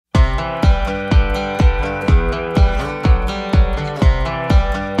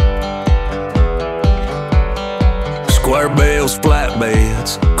wheels,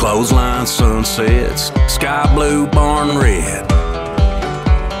 flatbeds, clothesline sunsets, sky blue, barn red.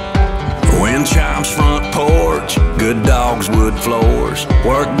 Wind chimes, front porch, good dogs, wood floors,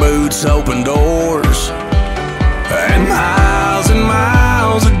 work boots, open doors, and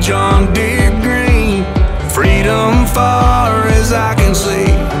miles of John Deere green. Freedom far as I can see.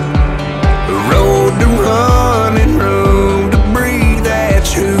 A road to run and room to breathe.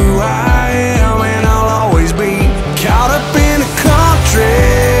 That's who I am and I'll always be. Caught up in the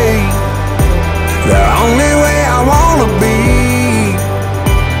country, the only way I wanna be.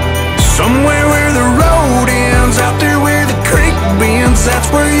 Somewhere where the road ends, out there where the creek bends. That's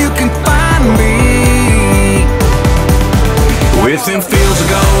where you can find me. With them fields of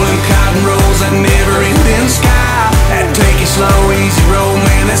gold and cotton rolls, that never-ending sky, that take it slow, easy road,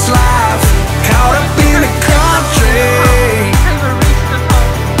 man, that's life. Caught up in the country.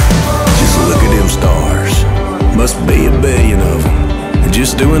 Just look at them stars, must be a billion of them,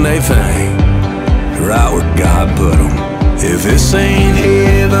 just doing their thing, right where God put them. If this ain't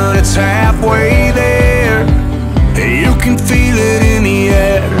heaven, it's halfway there. You can feel it in the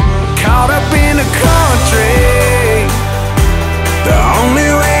air. Caught up in the country, the only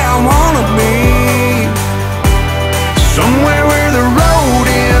way I wanna be. Somewhere where the road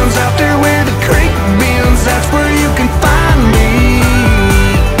ends, out there where the creek bends. That's where you can find me.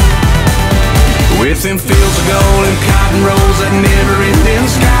 With them fields of gold and cotton rolls, that never-ending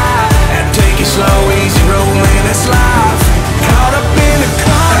sky, that take it slow, easy road, man, that's life. Caught up in the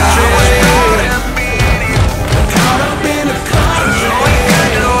country. Caught up in the country.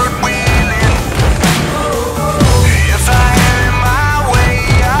 If I had it my way,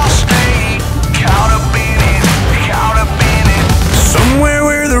 I'll stay. Caught up in it, caught up in it. Somewhere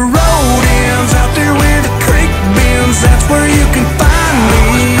where the road ends, out there where the creek bends. That's where you can find me.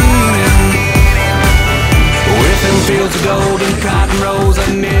 With them fields of gold and cotton rolls, a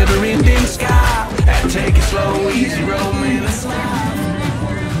never-ending sky, that take it slow, easy road, man, that's life.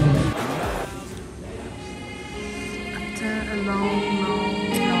 After a long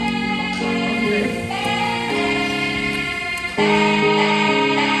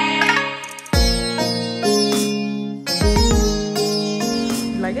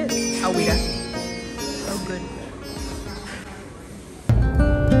like it? I'll be there. So good.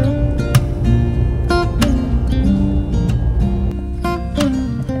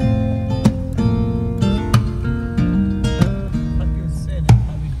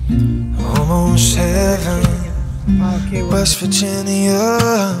 Almost heaven, West Virginia,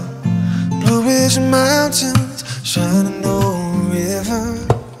 Blue Ridge Mountains, Shenandoah River.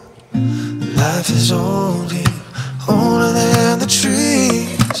 Life is old here, older than the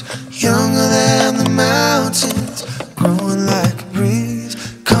trees, younger than the mountains, growing like a breeze.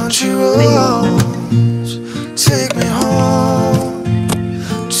 Country roads, take me home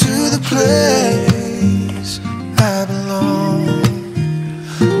to the place I belong.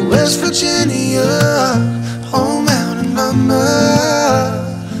 West Virginia, oh mountain mama,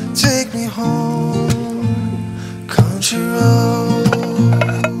 take me home. Country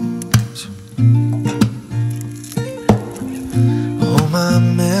roads. All my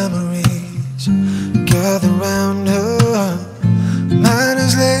memories gather round her.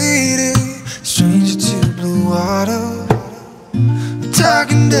 Miner's lady, stranger to blue water.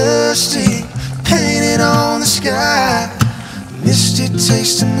 Dark and dusty, painted on the sky. Misty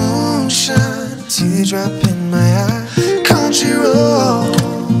taste of moonshine, teardrop in my eye. Country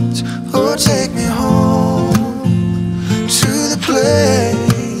roads, oh take me home to the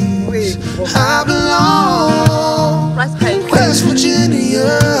place I belong. West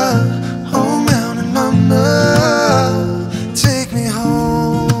Virginia, oh mountain mama, take me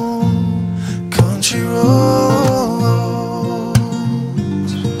home. Country roads,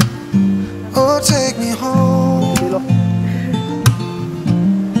 oh take me home.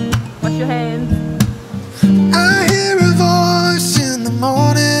 Wash your hands. I hear a voice in the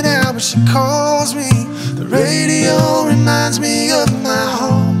morning hour, she calls me. The radio reminds me of my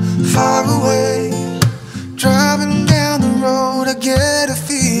home far away. Driving down the road, I get a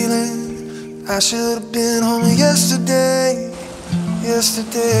feeling I should have been home yesterday.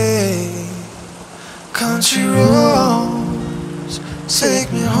 Yesterday. Country roads,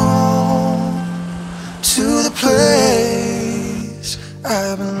 take me home to the place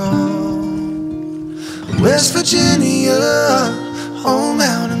I belong. West Virginia, oh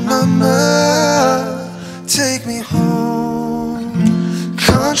mountain mama, take me home.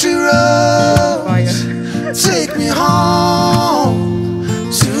 Country roads, take me home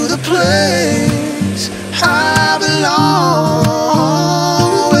to the place I belong.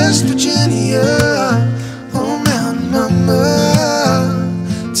 West Virginia, oh mountain mama.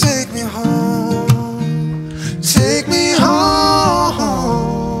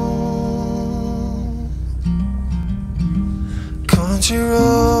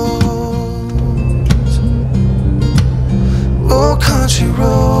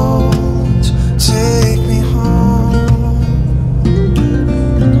 roads take